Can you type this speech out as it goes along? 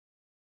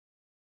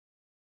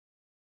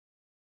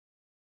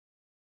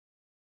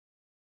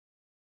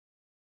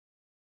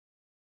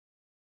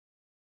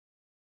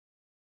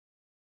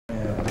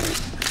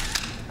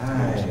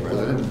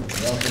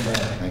Welcome back.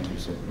 Thank you,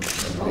 sir.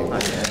 That's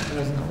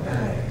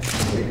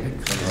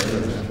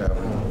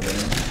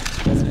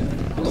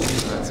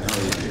how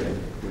we do it.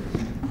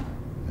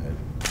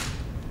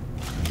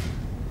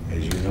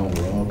 As you know,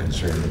 we're all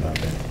concerned about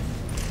that.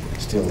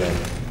 Still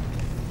that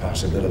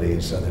possibility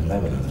in southern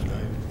Lebanon.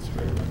 It's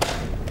very much,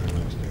 very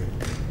much there.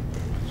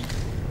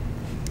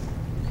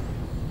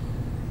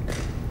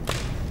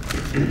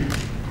 Very much.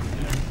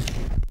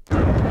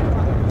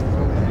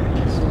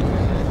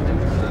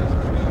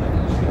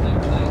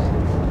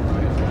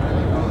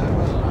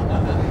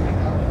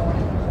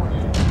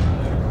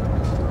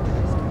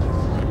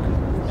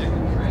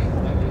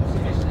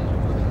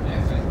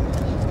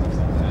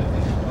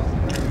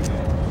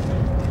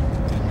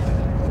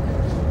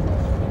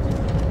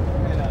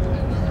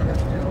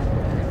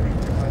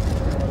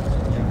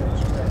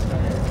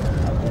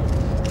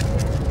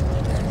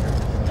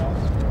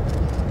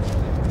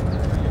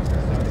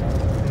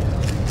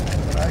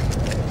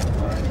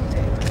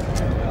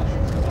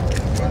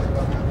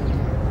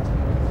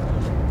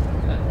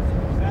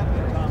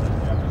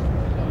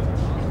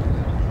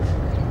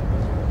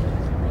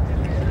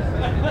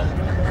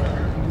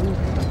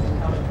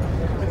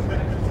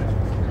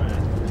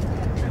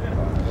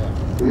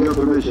 With your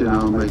permission,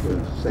 I'll make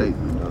a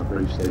statement, a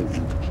brief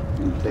statement,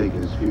 and take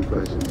as few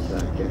questions as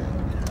I can.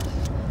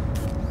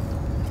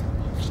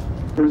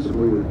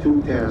 Principally with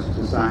two tasks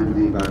assigned to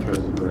me by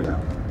President Reagan.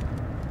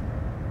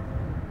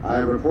 I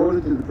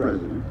reported to the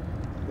President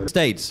that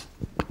States.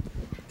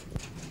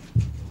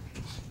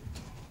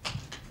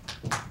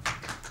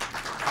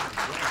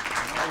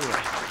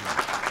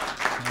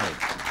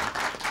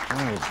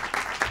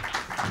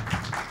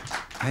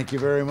 Thank you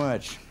very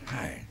much.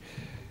 Hi.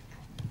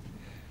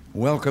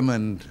 Welcome,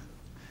 and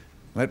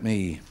let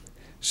me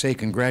say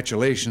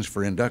congratulations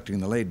for inducting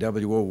the late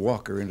W.O.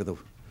 Walker into the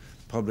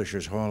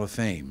Publishers Hall of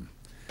Fame.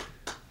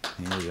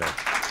 He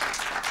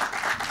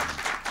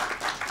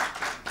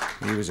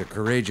was a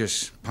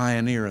courageous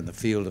pioneer in the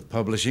field of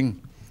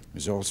publishing. He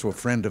was also a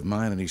friend of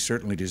mine, and he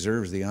certainly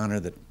deserves the honor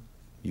that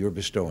you're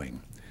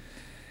bestowing.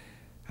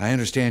 I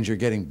understand you're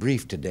getting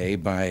briefed today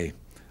by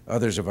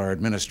others of our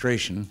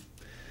administration,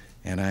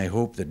 and I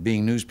hope that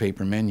being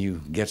newspapermen,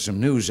 you get some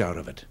news out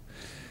of it.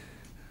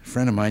 A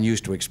friend of mine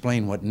used to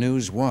explain what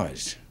news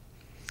was.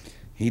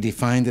 He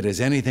defined it as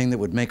anything that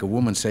would make a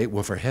woman say,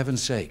 well, for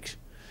heaven's sake.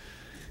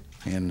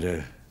 And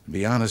to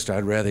be honest,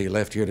 I'd rather he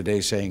left here today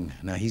saying,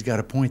 now he's got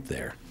a point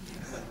there.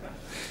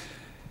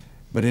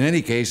 But in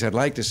any case, I'd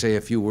like to say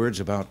a few words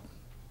about,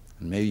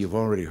 and maybe you've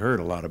already heard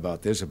a lot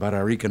about this, about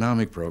our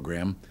economic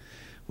program,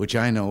 which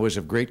I know is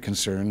of great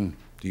concern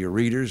to your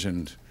readers,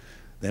 and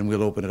then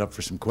we'll open it up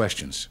for some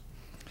questions.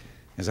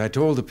 As I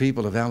told the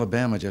people of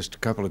Alabama just a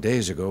couple of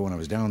days ago when I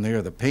was down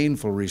there, the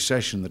painful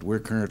recession that we're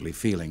currently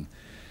feeling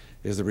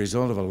is the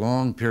result of a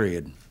long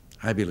period,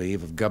 I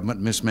believe, of government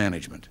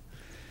mismanagement.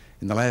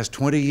 In the last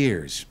 20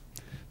 years,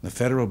 the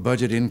federal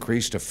budget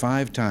increased to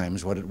 5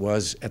 times what it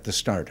was at the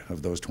start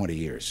of those 20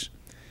 years.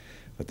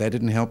 But that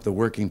didn't help the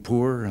working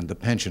poor and the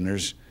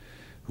pensioners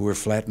who were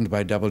flattened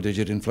by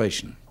double-digit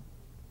inflation.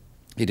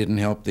 It didn't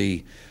help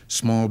the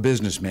small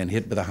businessmen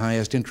hit by the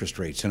highest interest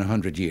rates in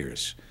 100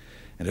 years.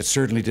 And it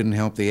certainly didn't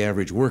help the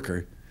average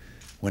worker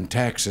when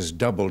taxes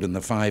doubled in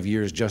the 5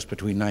 years just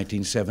between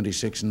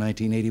 1976 and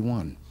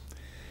 1981.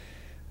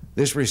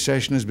 This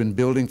recession has been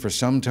building for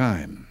some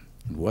time.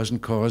 It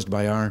wasn't caused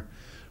by our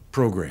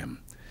program.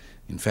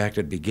 In fact,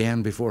 it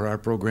began before our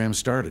program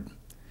started.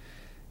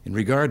 In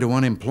regard to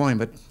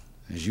unemployment,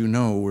 as you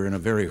know, we're in a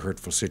very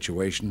hurtful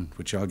situation,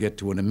 which I'll get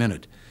to in a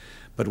minute.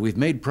 But we've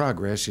made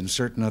progress in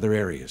certain other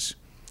areas.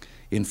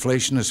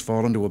 Inflation has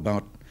fallen to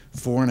about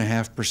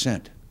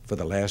 4.5%. for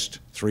the last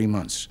 3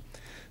 months.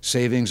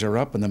 Savings are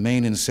up, and the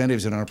main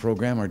incentives in our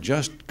program are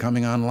just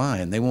coming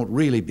online. They won't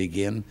really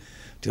begin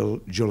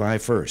till July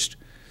 1st.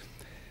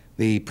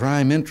 The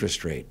prime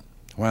interest rate,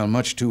 while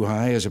much too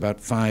high, is about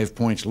 5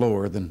 points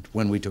lower than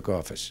when we took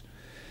office.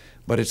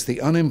 But it's the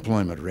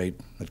unemployment rate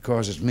that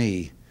causes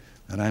me,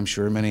 and I'm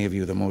sure many of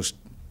you, the most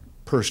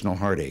personal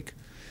heartache.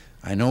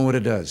 I know what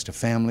it does to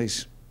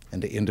families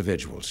and to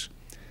individuals.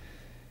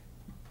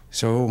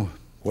 So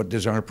what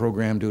does our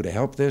program do to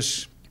help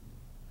this?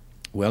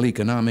 Well,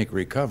 economic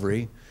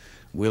recovery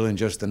will, in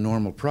just the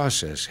normal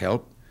process,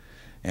 help.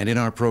 And in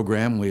our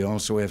program, we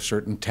also have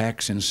certain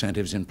tax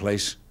incentives in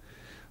place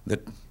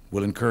that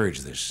will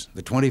encourage this.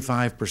 The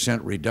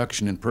 25%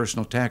 reduction in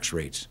personal tax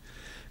rates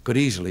could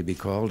easily be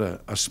called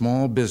a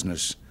small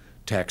business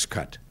tax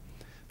cut,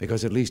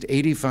 because at least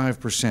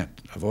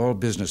 85% of all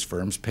business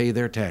firms pay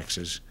their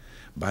taxes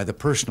by the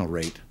personal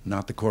rate,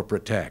 not the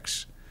corporate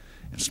tax.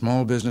 And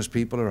small business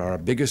people are our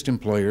biggest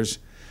employers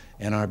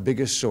and our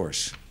biggest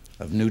source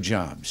of new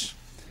jobs.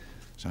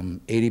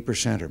 Some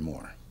 80% or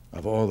more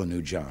of all the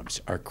new jobs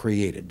are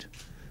created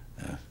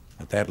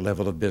at that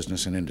level of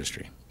business and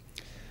industry.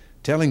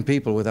 Telling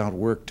people without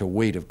work to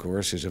wait, of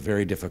course, is a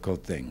very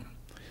difficult thing.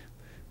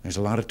 There's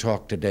a lot of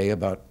talk today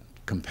about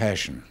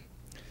compassion.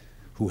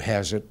 Who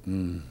has it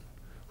and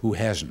who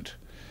hasn't?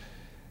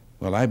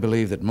 Well, I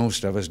believe that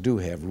most of us do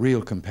have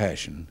real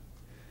compassion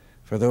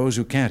for those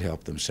who can't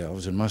help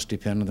themselves and must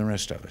depend on the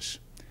rest of us.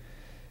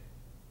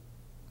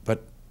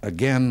 But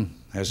again,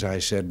 as I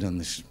said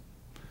on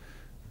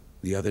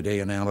the other day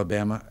in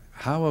Alabama,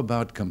 how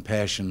about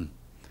compassion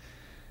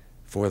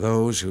for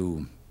those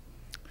who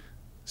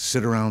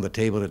sit around the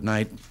table at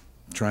night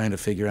trying to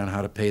figure out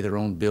how to pay their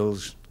own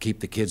bills, keep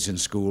the kids in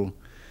school,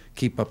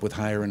 keep up with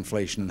higher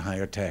inflation and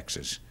higher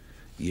taxes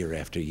year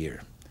after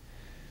year?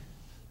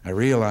 I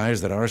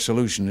realize that our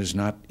solution is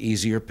not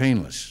easy or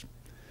painless,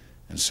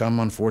 and some,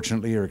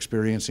 unfortunately, are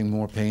experiencing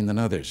more pain than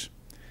others.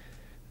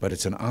 But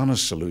it's an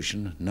honest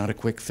solution, not a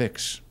quick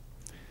fix.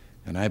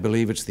 And I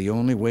believe it's the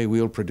only way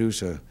we'll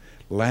produce a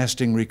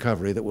lasting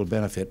recovery that will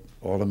benefit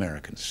all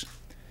Americans.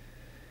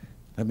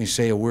 Let me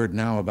say a word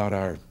now about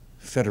our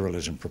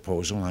federalism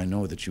proposal. I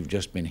know that you've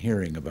just been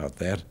hearing about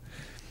that.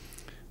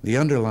 The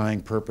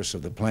underlying purpose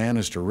of the plan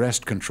is to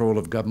wrest control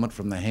of government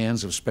from the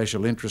hands of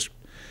special interest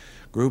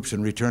groups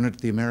and return it to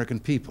the American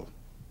people.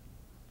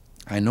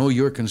 I know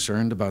you're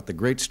concerned about the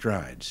great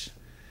strides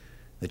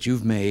that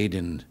you've made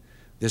in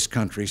this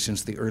country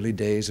since the early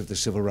days of the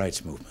civil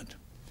rights movement.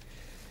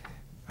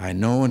 I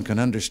know and can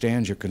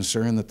understand your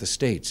concern that the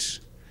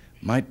states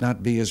might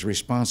not be as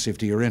responsive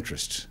to your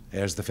interests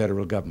as the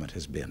federal government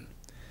has been.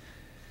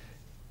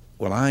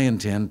 Well, I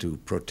intend to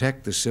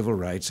protect the civil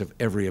rights of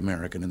every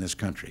American in this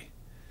country.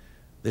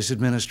 This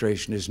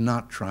administration is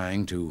not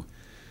trying to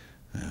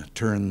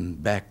turn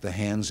back the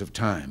hands of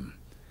time.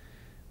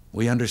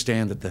 We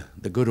understand that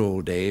the good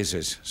old days,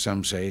 as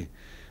some say,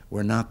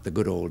 were not the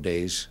good old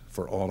days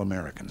for all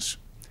Americans.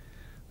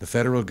 The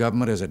federal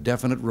government has a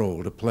definite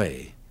role to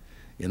play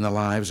in the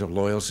lives of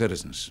loyal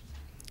citizens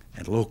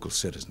and local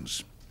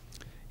citizens.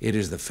 It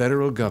is the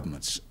federal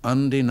government's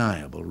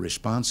undeniable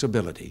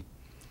responsibility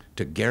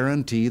to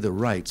guarantee the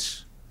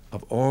rights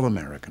of all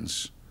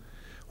Americans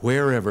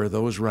wherever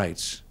those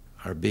rights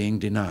are being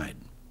denied.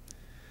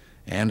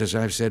 And as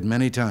I've said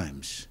many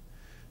times,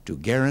 to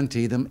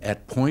guarantee them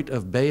at point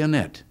of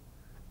bayonet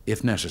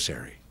if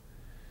necessary.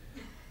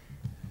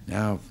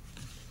 Now,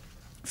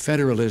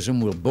 federalism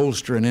will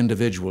bolster an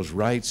individual's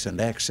rights and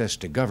access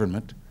to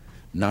government,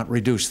 not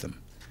reduce them.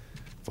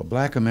 For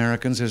black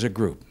Americans as a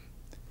group,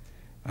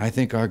 I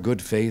think our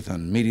good faith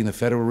on meeting the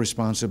federal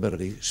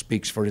responsibility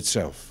speaks for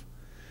itself.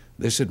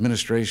 This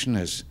administration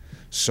has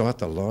sought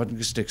the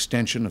largest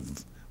extension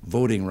of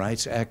Voting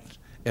Rights Act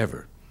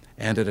ever,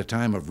 and at a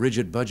time of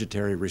rigid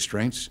budgetary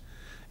restraints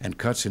and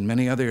cuts in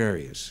many other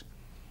areas.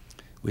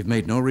 We've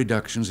made no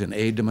reductions in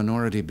aid to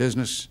minority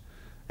business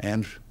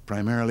and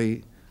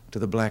primarily to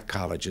the black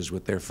colleges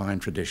with their fine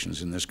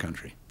traditions in this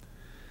country.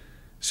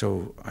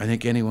 So I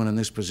think anyone in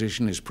this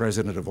position is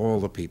president of all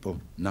the people,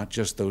 not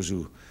just those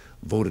who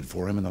voted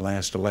for him in the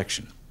last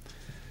election.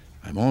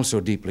 I'm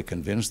also deeply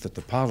convinced that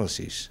the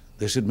policies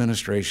this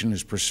administration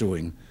is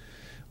pursuing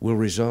will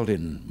result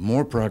in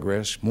more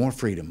progress, more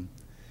freedom,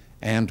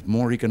 and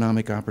more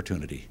economic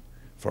opportunity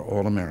for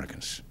all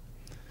Americans.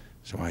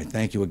 So I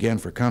thank you again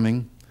for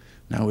coming.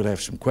 Now we'll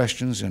have some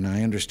questions, and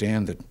I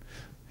understand that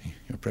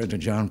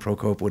President John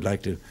Procope would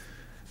like to,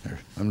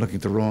 I'm looking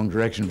the wrong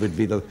direction, would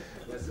be the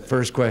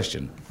first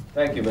question.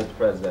 Thank you, Mr.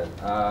 President.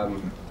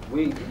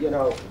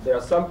 There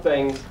are some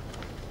things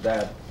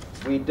that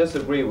we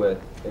disagree with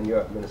in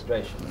your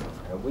administration,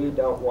 and we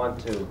don't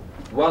want to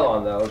dwell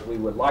on those. We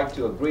would like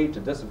to agree to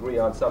disagree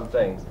on some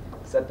things,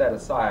 set that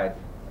aside,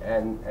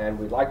 and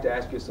we'd like to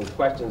ask you some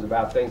questions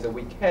about things that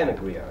we can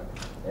agree on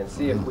and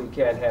see if we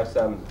can have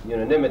some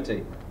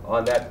unanimity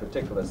on that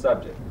particular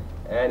subject.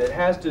 And it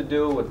has to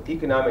do with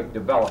economic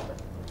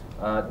development.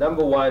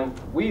 Number one,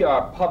 we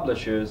are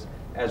publishers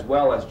as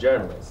well as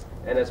journalists.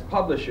 And as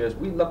publishers,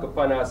 we look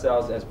upon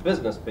ourselves as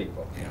business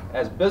people. Yeah.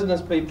 As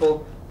business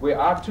people, we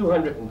are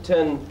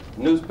 210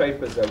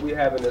 newspapers that we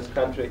have in this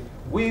country.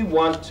 We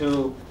want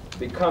to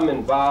become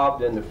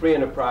involved in the free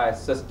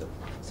enterprise system.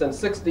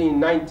 Since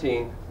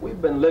 1619,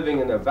 we've been living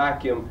in a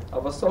vacuum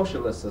of a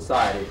socialist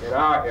society in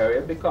our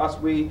area because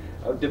we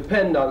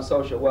depend on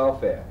social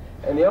welfare.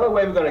 And the only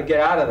way we're going to get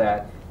out of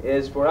that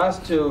is for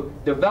us to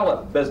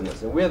develop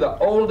business. And we're the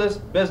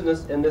oldest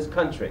business in this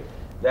country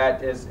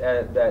that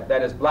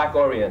is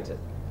black-oriented.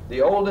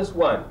 The oldest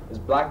one is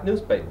black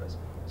newspapers.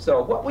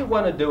 So what we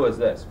want to do is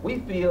this. We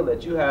feel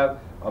that you have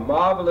a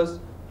marvelous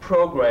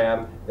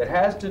program that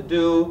has to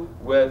do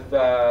with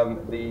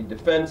the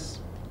defense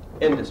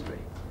industry.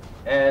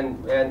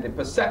 And the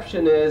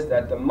perception is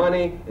that the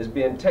money is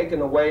being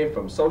taken away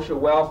from social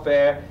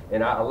welfare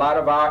in a lot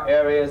of our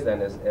areas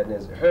and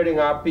is hurting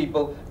our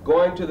people,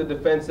 going to the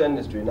defense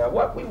industry. Now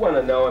what we want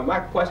to know, and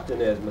my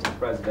question is, Mr.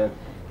 President,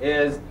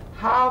 is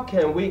how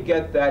can we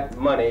get that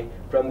money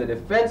from the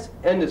defense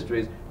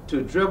industries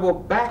to dribble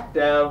back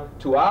down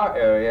to our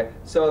area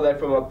so that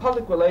from a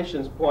public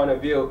relations point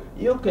of view,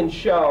 you can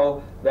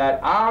show that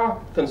our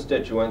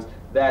constituents,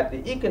 that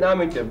the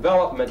economic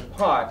development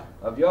part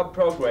of your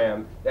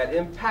program that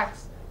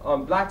impacts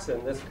on blacks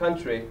in this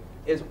country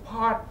is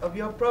part of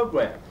your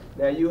program.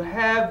 Now you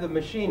have the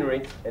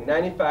machinery in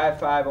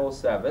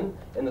 95-507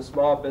 in the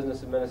Small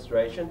Business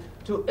Administration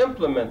to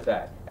implement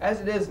that. As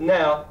it is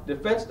now,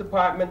 Defense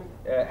Department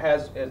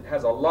has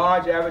a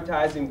large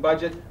advertising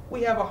budget.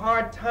 We have a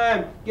hard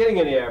time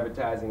getting any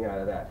advertising out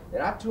of that.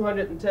 And our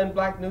 210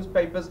 black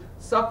newspapers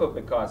suffer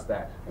because of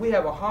that. We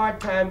have a hard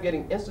time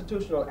getting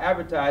institutional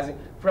advertising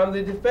from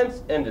the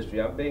defense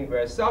industry. I'm being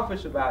very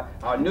selfish about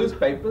our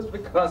newspapers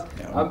because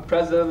I'm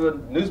president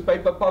of the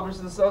Newspaper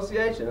Publishers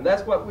Association, and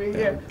that's what we're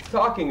here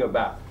talking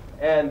about.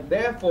 And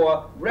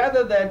therefore,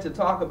 rather than to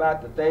talk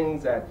about the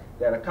things that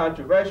are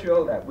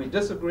controversial, that we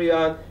disagree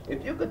on,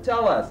 if you could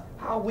tell us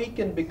how we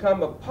can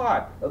become a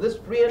part of this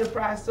free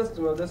enterprise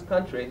system of this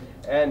country,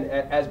 and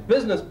as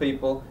business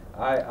people,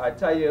 I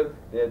tell you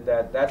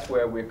that that's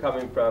where we're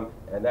coming from,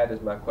 and that is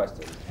my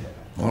question.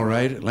 All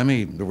right,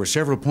 there were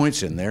several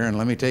points in there, and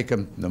let me take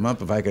them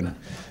up if I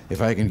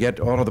can get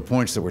all of the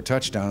points that were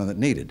touched on and that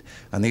needed.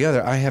 On the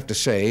other, I have to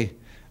say,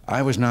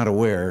 I was not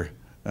aware,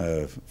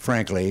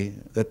 frankly,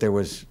 that there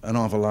was an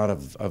awful lot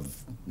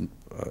of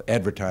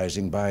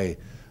advertising by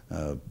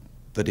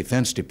the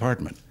Defense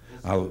Department.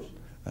 I'll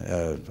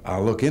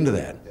look into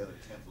that. They're the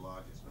 10th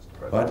largest, Mr.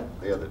 President.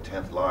 What? They are the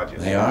 10th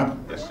largest. They are?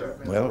 Yes, sir.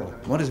 Well,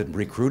 what is it,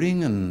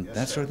 recruiting and Yes,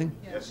 that sir. sort of thing?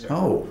 Yes, sir.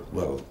 Oh,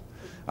 well,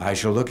 I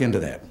shall look into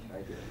that.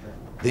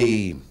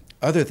 The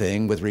other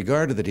thing with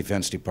regard to the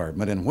Defense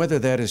Department and whether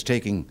that is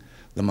taking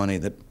the money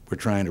that we're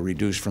trying to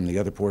reduce from the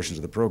other portions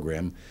of the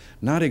program,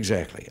 not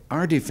exactly.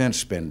 Our defense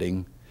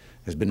spending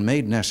has been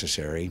made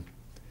necessary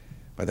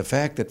by the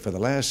fact that for the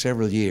last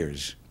several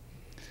years,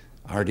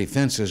 our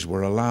defenses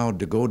were allowed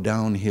to go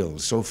downhill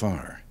so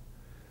far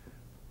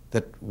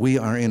that we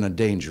are in a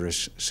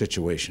dangerous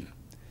situation.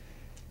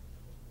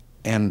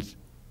 And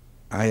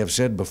I have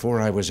said before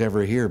I was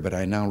ever here, but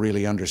I now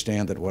really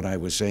understand that what I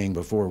was saying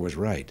before was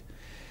right.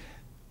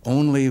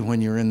 Only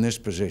when you're in this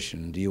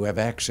position do you have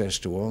access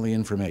to all the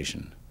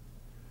information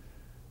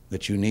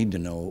that you need to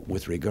know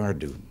with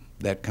regard to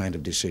that kind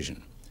of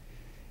decision.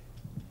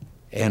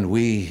 And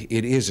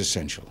it is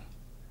essential,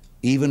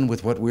 even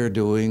with what we're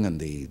doing and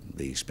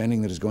the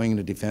spending that is going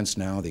into defense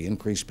now, the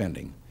increased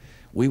spending,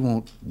 we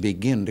won't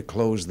begin to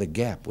close the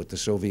gap with the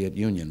Soviet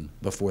Union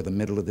before the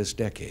middle of this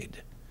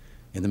decade.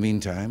 In the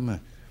meantime,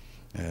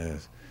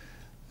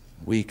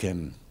 we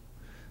can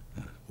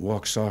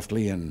walk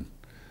softly,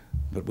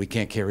 but we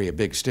can't carry a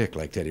big stick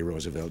like Teddy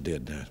Roosevelt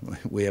did.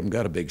 We haven't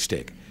got a big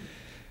stick.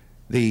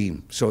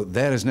 So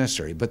that is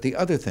necessary. But the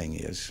other thing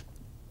is,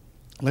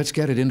 let's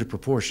get it into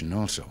proportion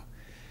also.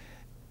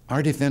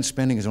 Our defense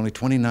spending is only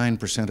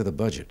 29% of the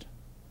budget,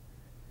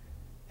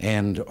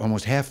 and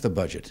almost half the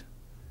budget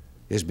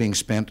is being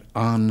spent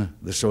on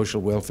the social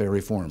welfare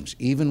reforms,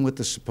 even with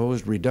the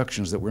supposed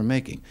reductions that we're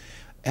making.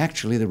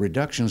 Actually, the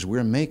reductions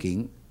we're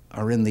making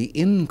are in the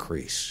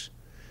increase.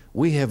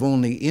 We have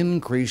only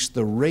increased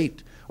the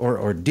rate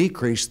or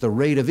decreased the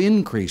rate of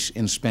increase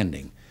in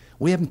spending.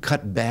 We haven't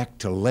cut back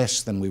to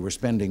less than we were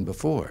spending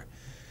before.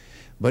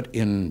 But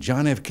in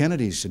John F.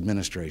 Kennedy's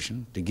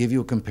administration, to give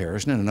you a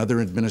comparison, and in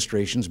other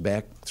administrations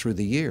back through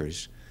the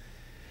years,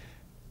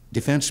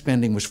 defense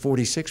spending was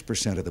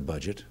 46% of the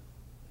budget,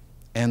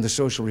 and the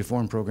social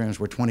reform programs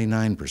were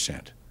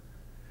 29%.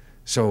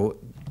 So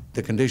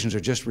the conditions are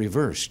just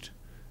reversed,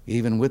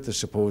 even with the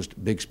supposed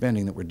big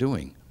spending that we're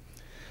doing.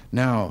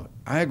 Now,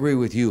 I agree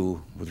with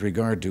you with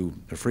regard to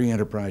the free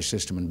enterprise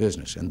system in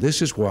business, and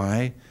this is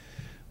why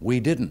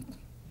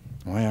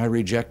why I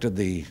rejected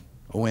the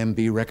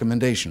OMB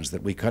recommendations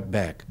that we cut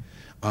back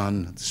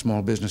on the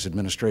Small Business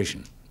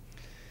Administration.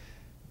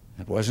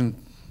 It wasn't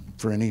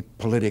for any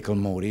political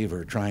motive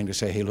or trying to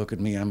say, hey, look at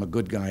me, I'm a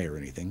good guy or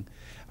anything.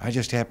 I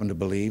just happen to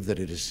believe that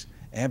it is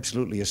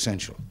absolutely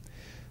essential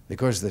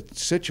because the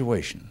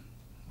situation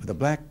with the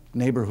black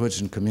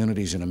neighborhoods and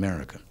communities in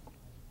America,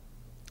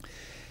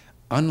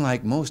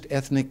 unlike most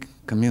ethnic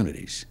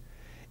communities,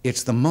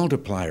 it's the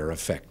multiplier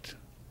effect.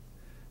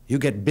 You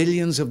get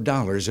billions of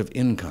dollars of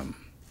income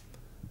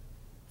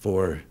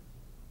for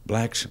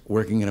blacks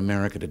working in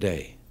America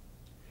today.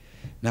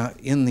 Now,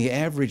 in the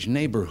average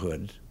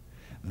neighborhood,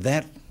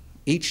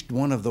 each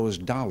one of those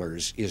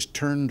dollars is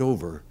turned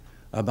over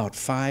about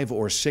 5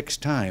 or 6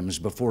 times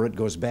before it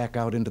goes back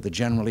out into the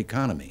general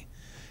economy,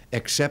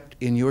 except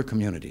in your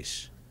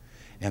communities.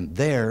 And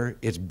there,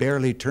 it's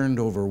barely turned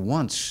over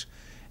once,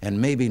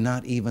 and maybe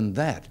not even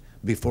that,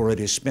 before it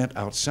is spent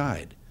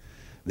outside.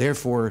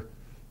 Therefore,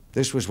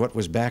 this was what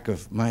was back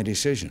of my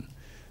decision.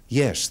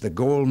 Yes, the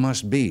goal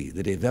must be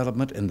the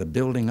development and the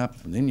building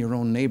up in your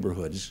own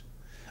neighborhoods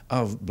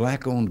of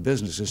black-owned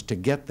businesses to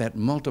get that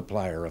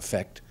multiplier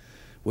effect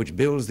which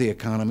builds the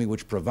economy,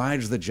 which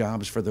provides the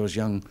jobs for those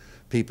young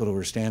people who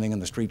are standing in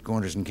the street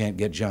corners and can't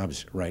get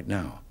jobs right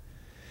now.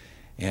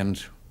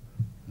 And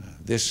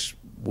this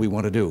we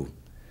want to do.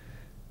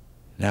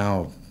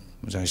 Now,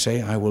 as I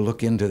say, I will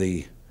look into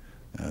the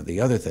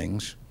other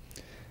things.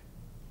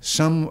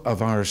 Some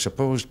of our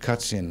supposed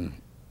cuts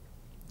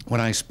when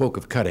I spoke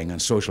of cutting on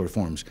social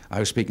reforms, I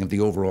was speaking of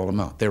the overall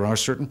amount. There are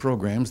certain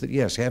programs that,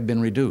 yes, have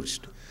been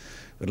reduced.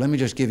 But let me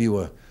just give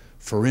you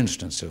for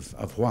instance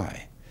of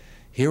why.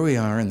 Here we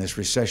are in this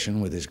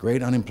recession with this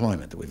great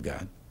unemployment that we've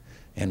got,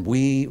 and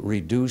we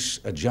reduce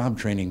a job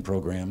training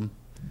program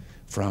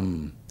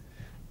from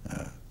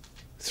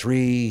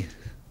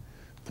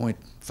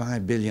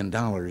 $3.5 billion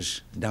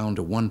down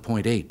to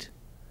 1.8.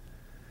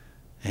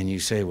 And you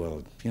say,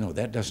 well, you know,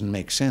 that doesn't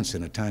make sense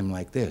in a time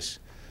like this.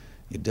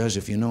 It does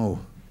if you know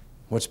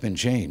what's been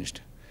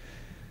changed.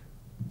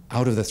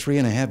 Out of the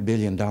 $3.5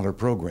 billion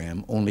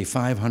program, only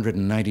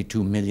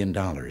 $592 million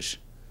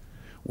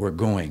were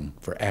going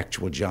for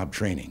actual job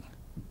training.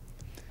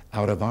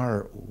 Out of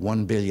our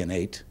 $1.8 billion,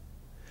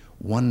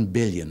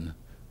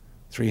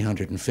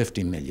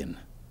 $1.35 billion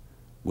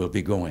will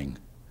be going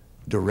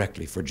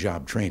directly for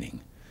job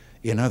training.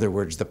 In other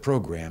words, the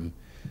program,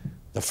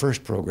 the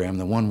first program,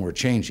 the one we're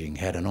changing,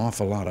 had an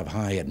awful lot of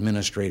high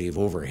administrative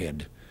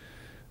overhead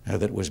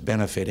that was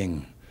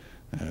benefiting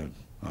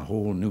a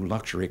whole new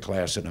luxury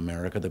class in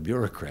America, the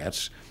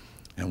bureaucrats,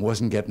 and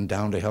wasn't getting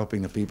down to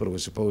helping the people it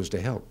was supposed to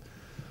help.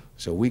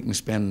 So we can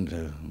spend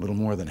a little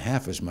more than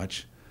half as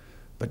much,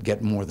 but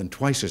get more than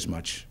twice as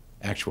much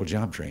actual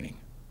job training.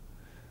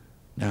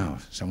 Now,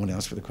 someone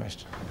else for the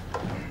question?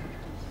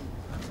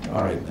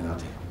 All right, then I'll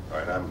take it. All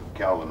right, I'm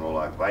Calvin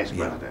Rolock, Vice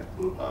Yeah. President,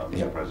 Mr.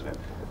 Yeah. President.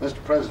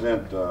 Mr.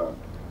 President,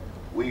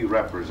 we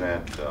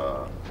represent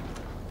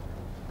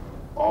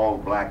all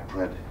black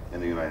print in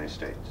the United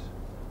States.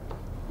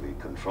 We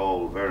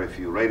control very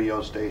few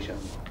radio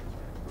stations,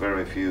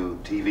 very few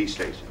TV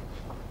stations.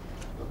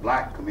 The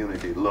black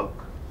community look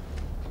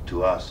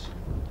to us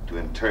to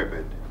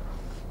interpret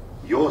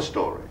your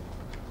story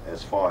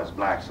as far as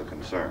blacks are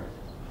concerned.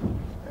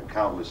 There are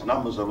countless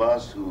numbers of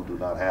us who do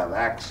not have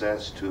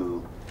access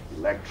to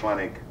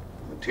electronic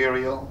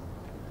material.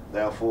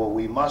 Therefore,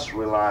 we must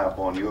rely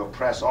upon your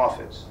press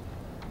office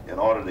in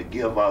order to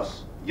give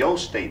us your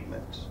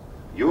statements,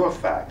 your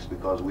facts,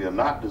 because we are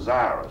not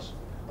desirous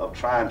of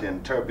trying to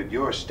interpret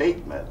your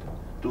statement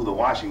through the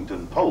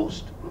Washington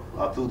Post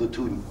or through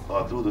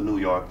the New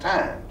York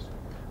Times.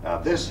 Now,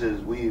 this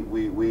is,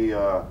 we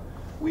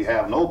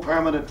have no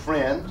permanent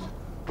friends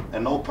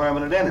and no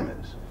permanent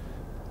enemies.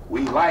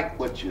 We like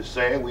what you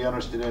say. We're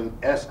interested in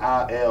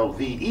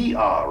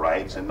SILVER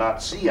rights and not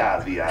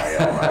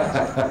CIVIL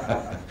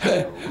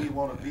rights. We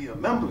want to be a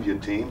member of your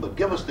team, but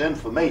give us the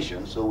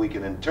information so we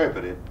can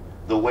interpret it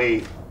the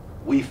way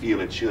we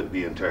feel it should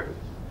be interpreted.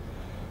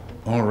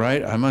 All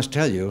right, I must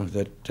tell you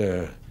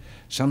that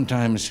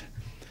sometimes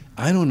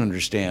I don't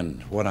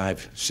understand what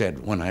I've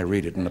said when I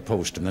read it in the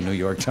Post and the New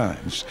York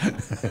Times.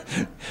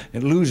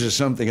 It loses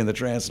something in the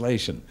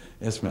translation.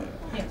 Yes, ma'am.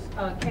 Yes,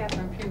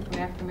 Catherine Pugh from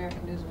African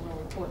American News and World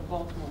Report in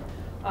Baltimore.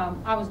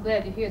 I was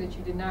glad to hear that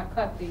you did not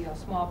cut the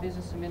Small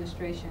Business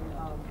Administration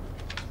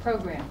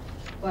program,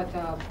 but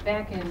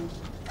back in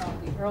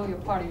the earlier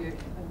part of your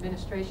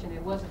administration,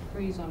 there was a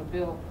freeze on a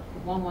bill,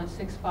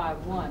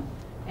 11651,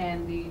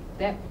 and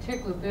that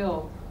particular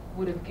bill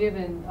would have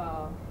given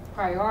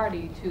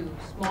priority to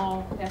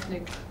small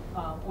ethnic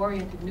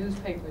oriented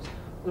newspapers,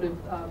 would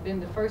have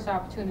been the first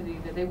opportunity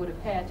that they would have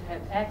had to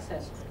have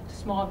access to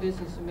Small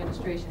Business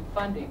Administration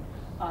funding.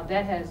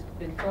 That has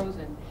been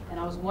frozen, and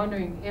I was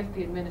wondering if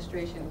the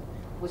administration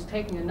was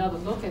taking another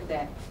look at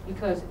that,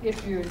 because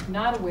if you're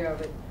not aware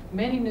of it,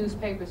 many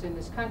newspapers in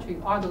this country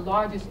are the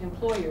largest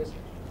employers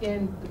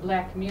in the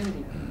black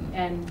community,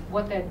 and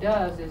what that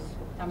does is,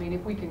 I mean,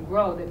 if we can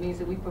grow, that means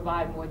that we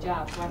provide more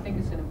jobs. So I think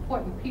it's an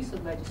important piece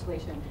of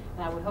legislation,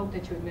 and I would hope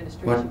that your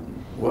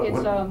administration...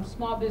 It's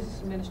Small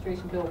Business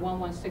Administration Bill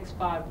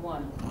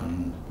 11651.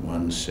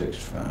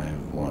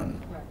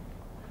 11651. Right.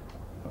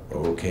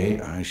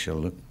 Okay, I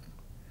shall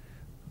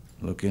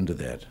look into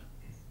that.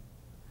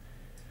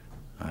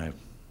 I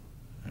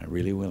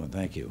really will, and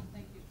thank you.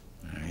 Thank you.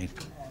 All right.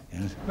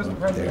 Yes, Mr. up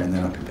President. there, and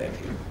then I'll come back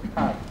here.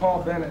 Hi,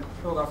 Paul Bennett,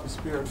 Philadelphia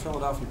Spirit,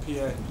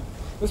 Philadelphia, PA.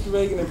 Mr.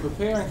 Reagan, in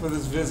preparing for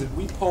this visit,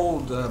 we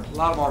polled a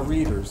lot of our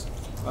readers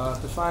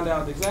to find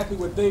out exactly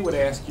what they would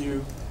ask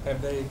you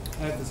had they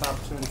had this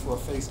opportunity for a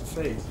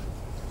face-to-face.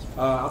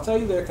 I'll tell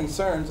you their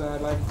concerns, and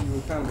I'd like if you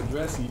would kind of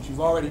address each. You've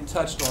already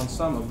touched on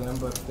some of them,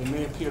 but they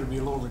may appear to be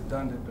a little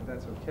redundant, but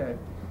that's okay.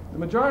 The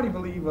majority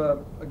believe,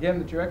 again,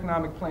 that your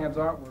economic plans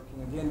aren't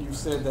working. Again, you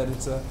said that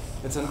it's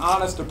an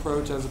honest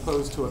approach as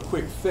opposed to a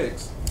quick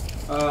fix.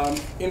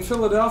 In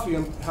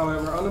Philadelphia,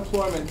 however,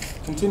 unemployment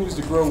continues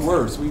to grow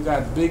worse. We've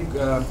got big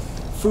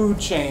food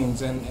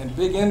chains and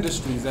big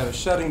industries that are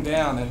shutting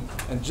down.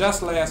 And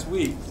just last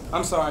week,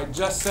 I'm sorry,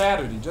 just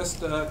Saturday,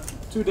 just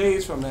 2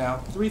 days from now,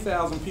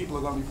 3,000 people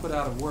are going to be put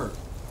out of work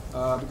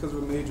because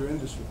of a major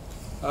industry.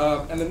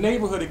 And the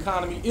neighborhood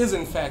economy is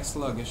in fact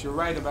sluggish. You're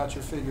right about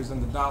your figures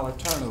in the dollar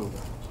turnover.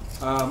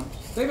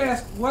 They've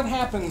asked what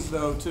happens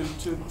though to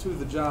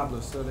the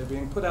jobless. So they're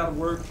being put out of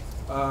work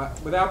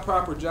without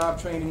proper job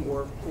training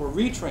or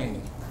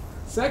retraining.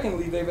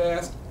 Secondly, they've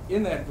asked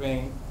in that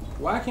vein,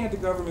 why can't the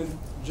government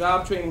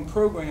job training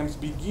programs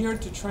be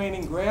geared to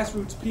training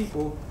grassroots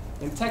people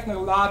in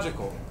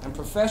technological and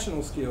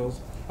professional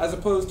skills as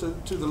opposed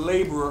to the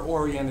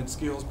laborer-oriented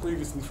skills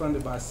previously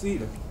funded by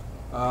CETA?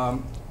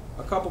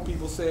 A couple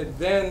people said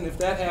then, if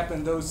that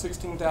happened, those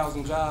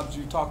 16,000 jobs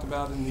you talked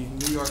about in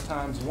the New York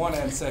Times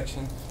one-ad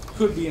section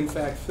could be in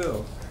fact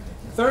filled.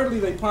 Thirdly,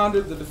 they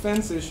pondered the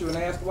defense issue and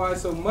asked why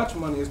so much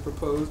money is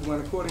proposed when,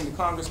 according to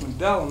Congressman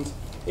Dellums,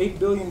 $8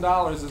 billion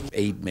is...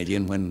 8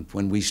 million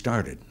when we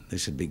started.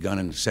 This had begun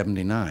in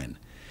 '79.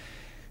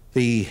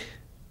 The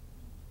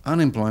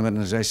unemployment,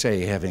 as I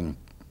say, having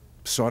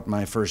sought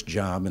my first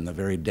job in the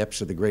very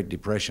depths of the Great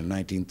Depression,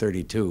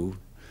 1932,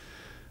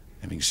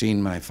 having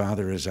seen my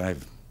father, as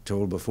I've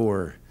told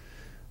before,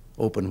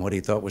 open what he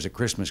thought was a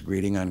Christmas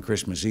greeting on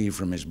Christmas Eve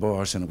from his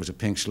boss, and it was a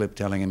pink slip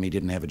telling him he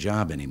didn't have a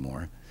job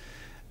anymore.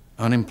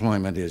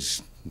 Unemployment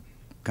is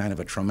kind of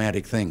a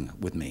traumatic thing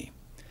with me.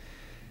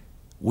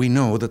 We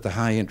know that the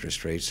high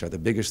interest rates are the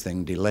biggest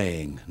thing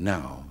delaying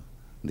now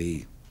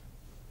the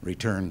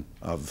return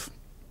of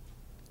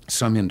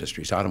some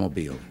industries,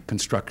 automobile,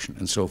 construction,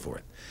 and so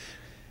forth.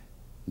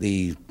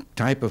 The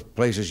type of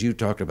places you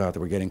talked about that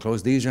were getting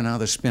closed, these are now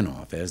the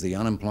spin-off. As the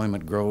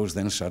unemployment grows,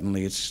 then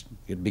suddenly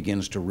it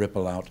begins to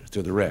ripple out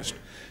to the rest.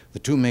 The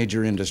two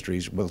major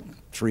industries, well,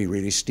 three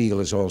really,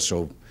 steel is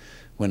also,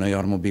 when the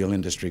automobile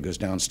industry goes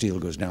down, steel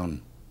goes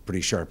down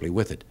pretty sharply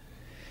with it.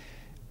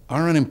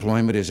 Our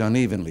unemployment is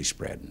unevenly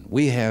spread.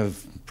 We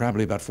have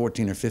probably about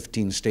 14 or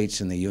 15 states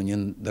in the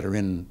Union that are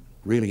in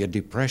really a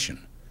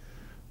depression.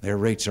 Their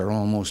rates are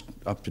almost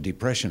up to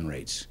depression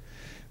rates.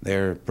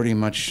 They're pretty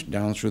much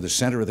down through the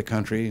center of the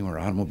country where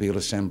automobile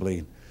assembly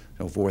and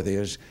so forth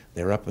is.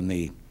 They're up in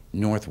the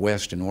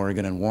Northwest in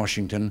Oregon and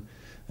Washington,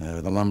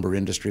 the lumber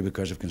industry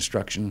because of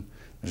construction.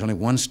 There's only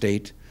one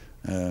state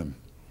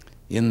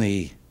in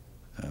the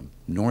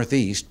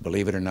Northeast,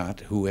 believe it or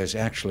not,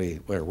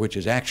 which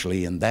is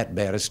actually in that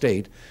bad a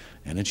state,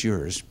 and it's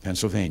yours,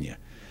 Pennsylvania.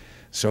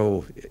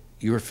 So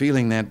you're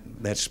feeling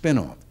that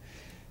spin-off.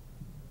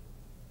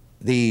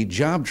 The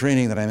job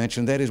training that I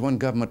mentioned, that is one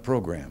government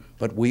program,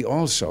 but we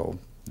also,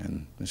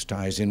 and this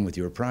ties in with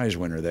your prize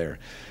winner there,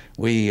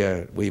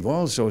 we've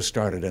also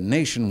started a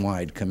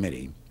nationwide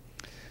committee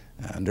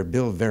under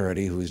Bill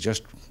Verity, who's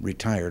just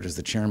retired as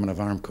the chairman of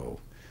ARMCO,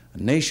 a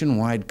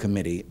nationwide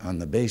committee on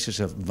the basis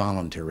of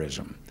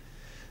voluntarism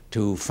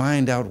to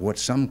find out what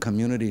some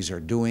communities are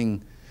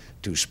doing,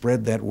 to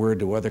spread that word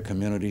to other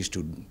communities,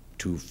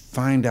 to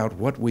find out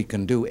what we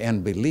can do,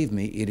 and believe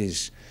me, it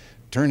is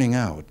turning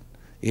out,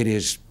 it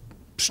is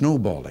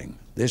snowballing,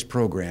 this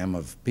program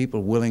of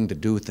people willing to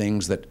do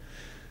things that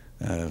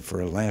for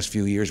the last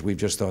few years we've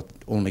just thought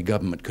only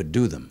government could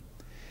do them.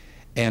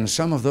 And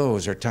some of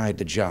those are tied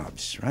to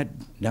jobs, right?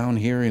 Down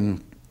here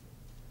in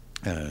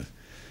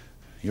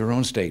your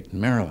own state,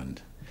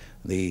 Maryland,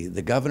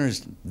 the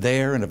governors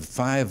there and of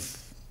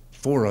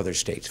four other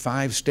states,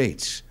 5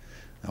 states,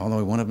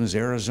 although one of them is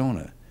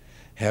Arizona,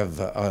 have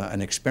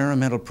an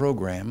experimental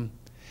program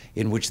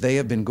in which they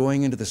have been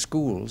going into the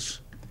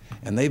schools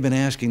and they've been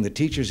asking the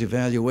teachers'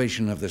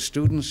 evaluation of the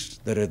students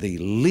that are the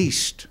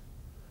least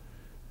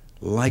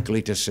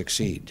likely to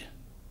succeed.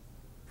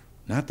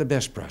 Not the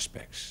best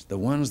prospects, the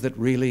ones that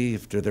really,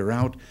 after they're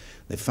out,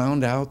 they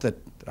found out that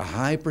a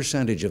high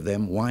percentage of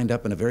them wind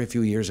up in a very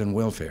few years on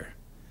welfare.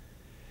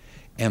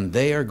 And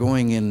they are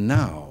going in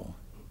now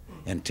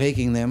and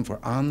taking them for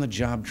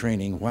on-the-job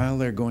training while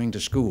they're going to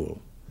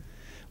school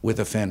with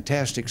a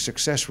fantastic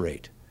success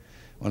rate.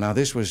 Well, now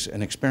this was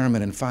an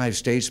experiment in 5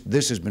 states.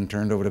 This has been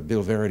turned over to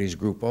Bill Verity's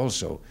group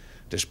also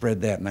to spread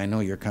that, and I know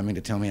you're coming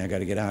to tell me I got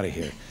to get out of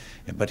here.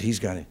 But he's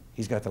got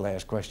the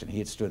last question. He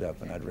had stood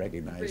up and I'd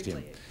recognized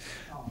him.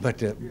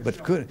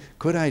 But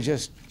could I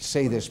just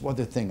say this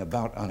other thing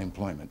about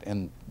unemployment?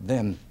 And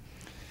then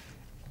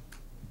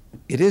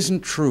it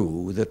isn't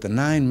true that the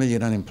 9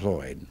 million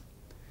unemployed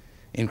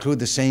include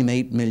the same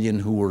 8 million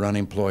who were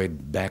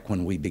unemployed back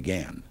when we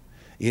began.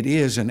 It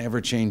is an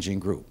ever-changing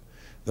group.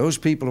 Those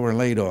people who are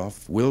laid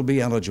off will be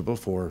eligible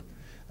for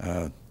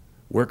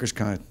workers'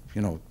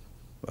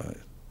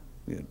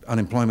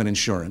 unemployment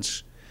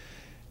insurance.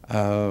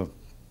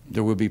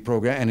 There will be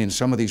program, and in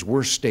some of these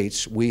worst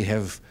states, we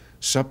have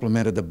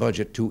supplemented the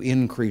budget to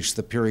increase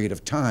the period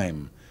of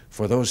time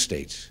for those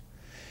states.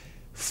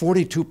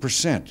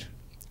 42%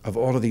 of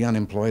all of the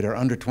unemployed are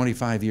under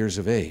 25 years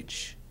of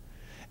age,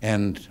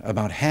 and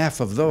about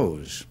half of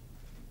those,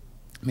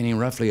 meaning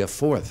roughly a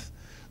fourth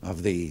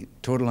of the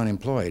total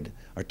unemployed,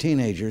 are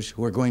teenagers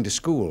who are going to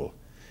school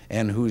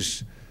and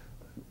whose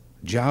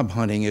job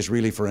hunting is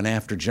really for an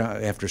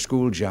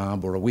after-school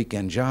job or a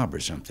weekend job or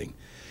something.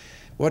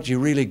 What you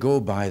really go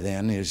by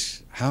then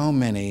is how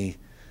many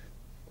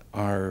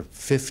are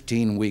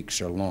 15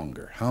 weeks or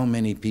longer, how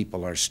many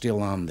people are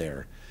still on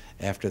there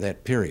after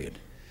that period.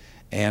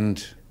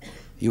 And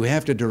you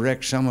have to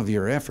direct some of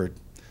your effort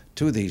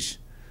to these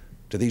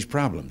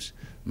problems.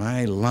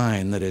 My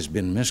line that has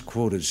been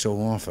misquoted so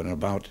often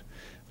about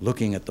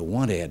looking at the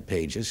want ad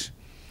pages,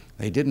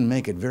 they didn't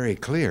make it very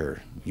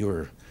clear,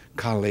 your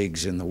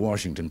colleagues in the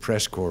Washington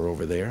press corps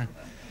over there,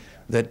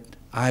 that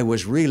I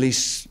was really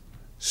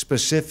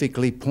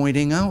specifically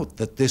pointing out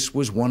that this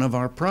was one of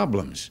our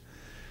problems,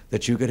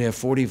 that you could have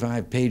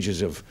 45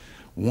 pages of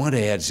want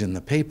ads in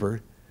the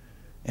paper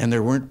and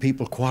there weren't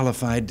people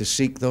qualified to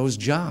seek those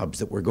jobs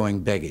that were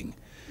going begging.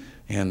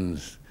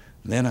 And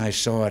then I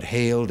saw it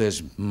hailed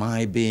as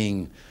my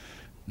being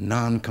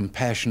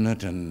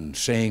non-compassionate and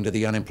saying to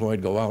the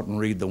unemployed, go out and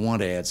read the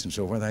want ads and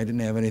so forth. I didn't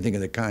have anything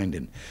of the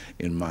kind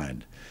in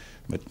mind.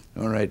 But,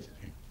 all right.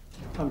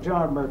 I'm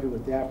John Murphy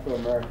with the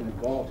Afro-American in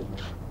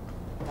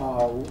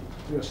Baltimore.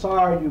 We're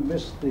sorry you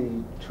missed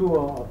the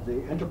tour of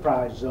the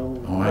Enterprise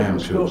Zone. Oh, I am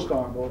too.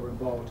 Snowstorm over in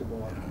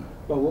Baltimore.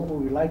 But what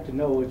we would like to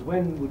know is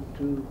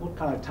what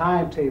kind of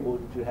timetable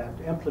did you have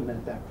to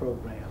implement that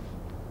program?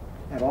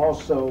 And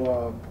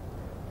also,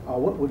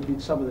 what would be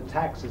some of the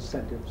tax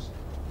incentives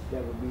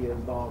that would be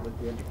involved with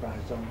the Enterprise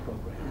Zone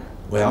program?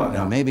 Well,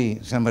 now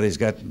maybe somebody's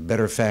got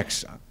better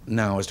facts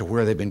now as to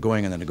where they've been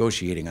going in the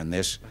negotiating on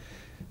this.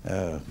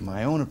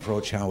 My own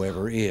approach,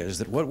 however, is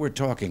that what we're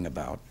talking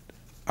about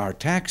are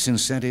tax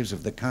incentives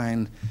of the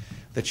kind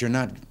that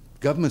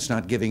government's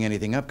not giving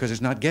anything up because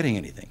it's not getting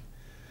anything.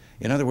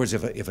 In other words,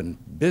 if a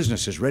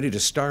business is ready to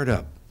start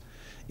up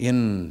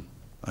in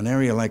an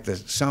area like the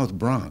South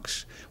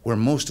Bronx, where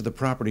most of the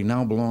property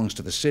now belongs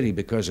to the city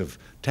because of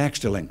tax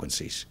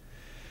delinquencies,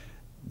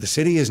 the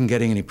city isn't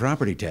getting any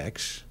property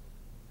tax,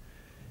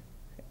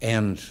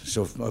 and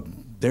so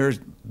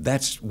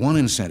that's one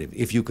incentive.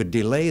 If you could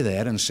delay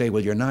that and say,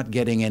 well, you're not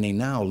getting any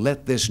now,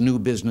 let this new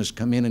business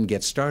come in and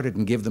get started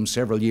and give them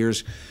several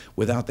years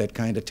without that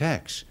kind of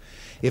tax.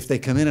 If they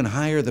come in and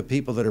hire the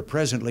people that are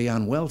presently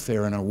on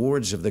welfare and are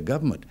wards of the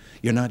government,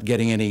 you're not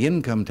getting any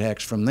income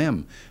tax from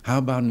them. How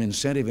about an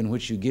incentive in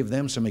which you give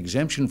them some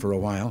exemption for a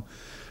while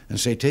and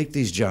say, take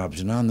these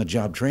jobs and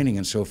on-the-job training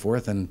and so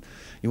forth, and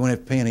you won't have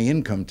to pay any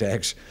income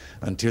tax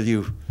until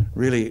you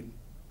really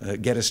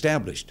get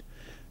established.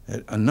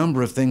 A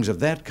number of things of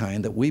that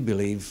kind that we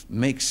believe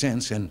make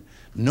sense, and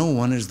no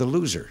one is the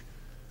loser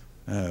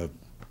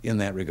in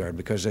that regard,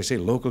 because they say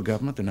local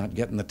government, they're not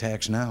getting the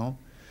tax now,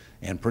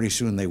 and pretty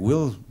soon they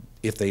will,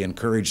 if they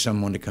encourage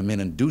someone to come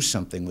in and do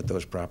something with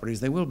those properties,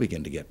 they will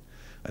begin to get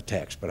a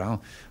tax. But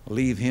I'll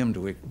leave him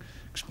to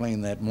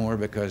explain that more,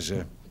 because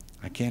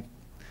I can't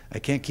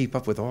keep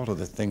up with all of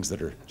the things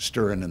that are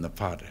stirring in the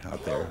pot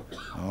out there,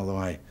 although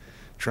I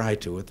try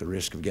to at the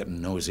risk of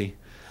getting nosy.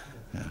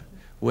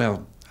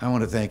 Well, I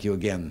want to thank you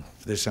again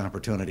for this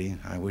opportunity.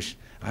 I wish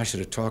I should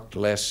have talked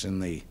less in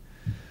the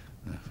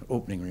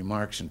opening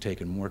remarks and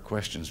taken more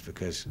questions,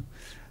 because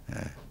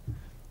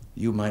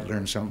you might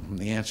learn something from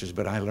the answers,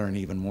 but I learn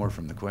even more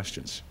from the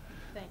questions.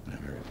 Thank you.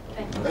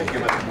 Thank you,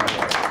 Mr.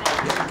 Murphy.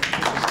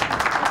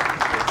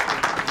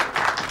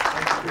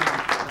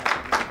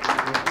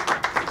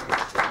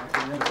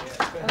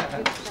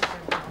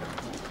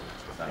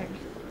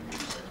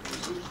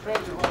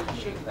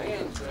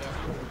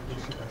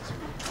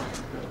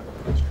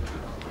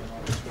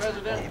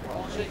 President,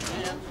 all shake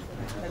hands.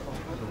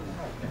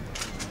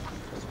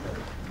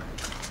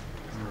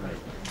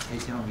 They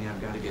tell me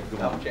I've got to get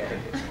going. Okay.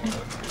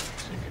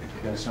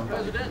 Got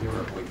somebody President.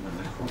 your appointment.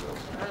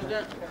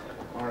 President.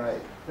 All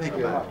right. Thank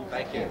you.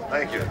 Thank you.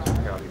 Thank you.